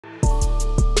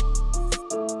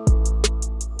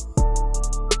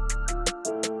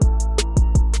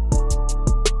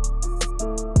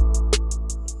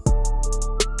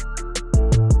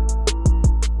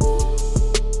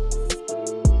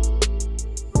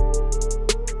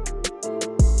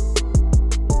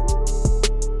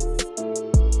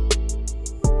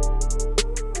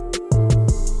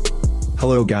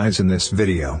Hello guys, in this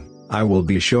video, I will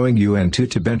be showing you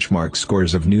Antutu benchmark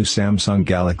scores of new Samsung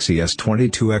Galaxy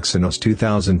S22 Exynos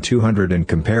 2200 in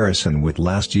comparison with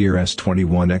last year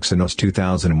S21 Exynos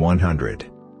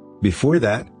 2100. Before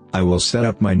that, I will set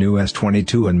up my new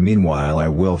S22 and meanwhile I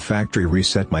will factory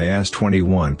reset my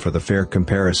S21 for the fair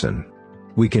comparison.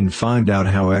 We can find out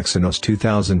how Exynos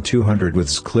 2200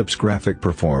 with Eclipse graphic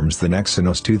performs than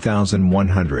Exynos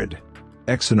 2100.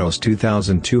 Exynos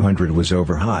 2200 was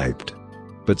overhyped.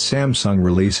 But Samsung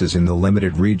releases in the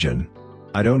limited region.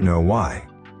 I don't know why.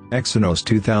 Exynos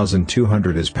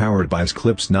 2200 is powered by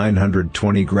Eclipse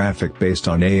 920 graphic based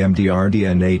on AMD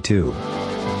RDNA 2.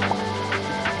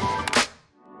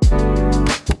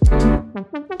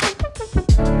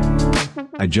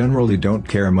 I generally don't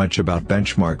care much about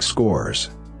benchmark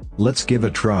scores. Let's give a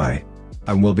try.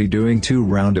 I will be doing 2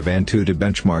 rounds of Antutu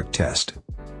benchmark test.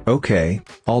 Okay,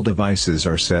 all devices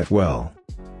are set well.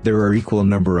 There are equal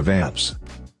number of apps.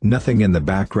 Nothing in the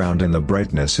background and the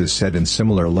brightness is set in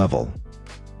similar level.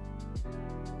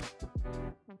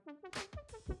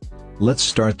 Let's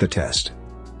start the test.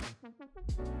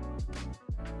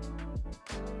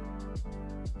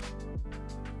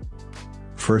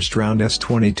 First round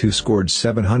S22 scored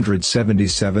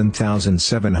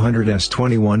 777,700,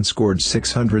 S21 scored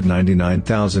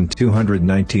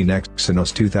 699,219,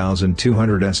 Exynos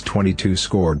 2200 S22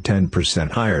 scored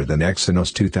 10% higher than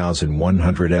Exynos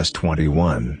 2100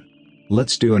 S21.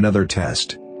 Let's do another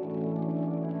test.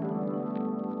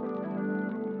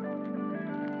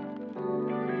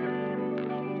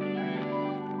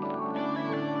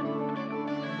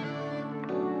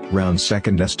 Round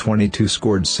second S22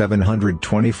 scored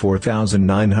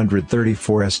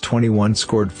 724,934, S21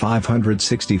 scored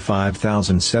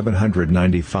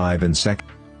 565,795 in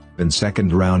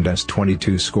second round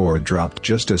S22 score dropped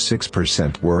just a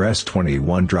 6% where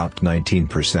S21 dropped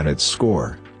 19% its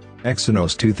score.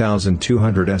 Exynos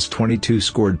 2200 S22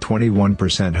 scored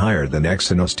 21% higher than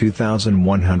Exynos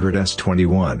 2100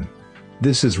 S21.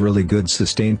 This is really good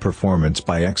sustained performance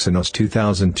by Exynos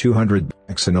 2200.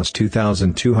 Exynos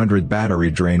 2200 battery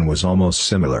drain was almost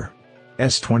similar.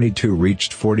 S22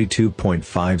 reached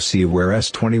 42.5 C where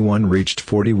S21 reached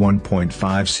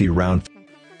 41.5 C round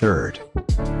third.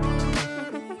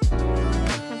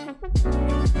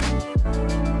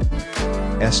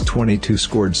 S22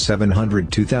 scored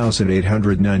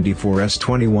 702,894,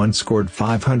 S21 scored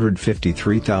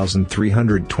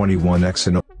 553,321,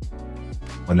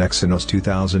 Exynos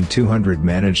 2200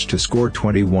 managed to score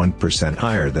 21%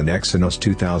 higher than Exynos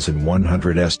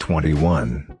 2100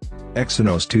 S21.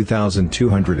 Exynos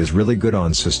 2200 is really good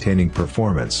on sustaining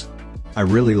performance. I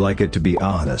really like it, to be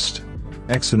honest.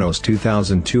 Exynos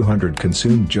 2200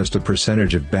 consumed just a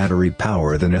percentage of battery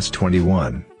power than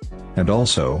S21. And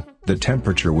also, the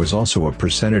temperature was also a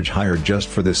percentage higher just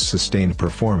for this sustained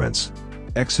performance.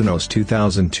 Exynos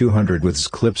 2200 with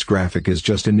Eclipse graphic is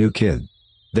just a new kid.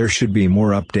 There should be more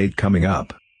update coming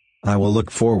up. I will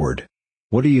look forward.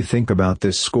 What do you think about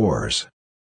this scores?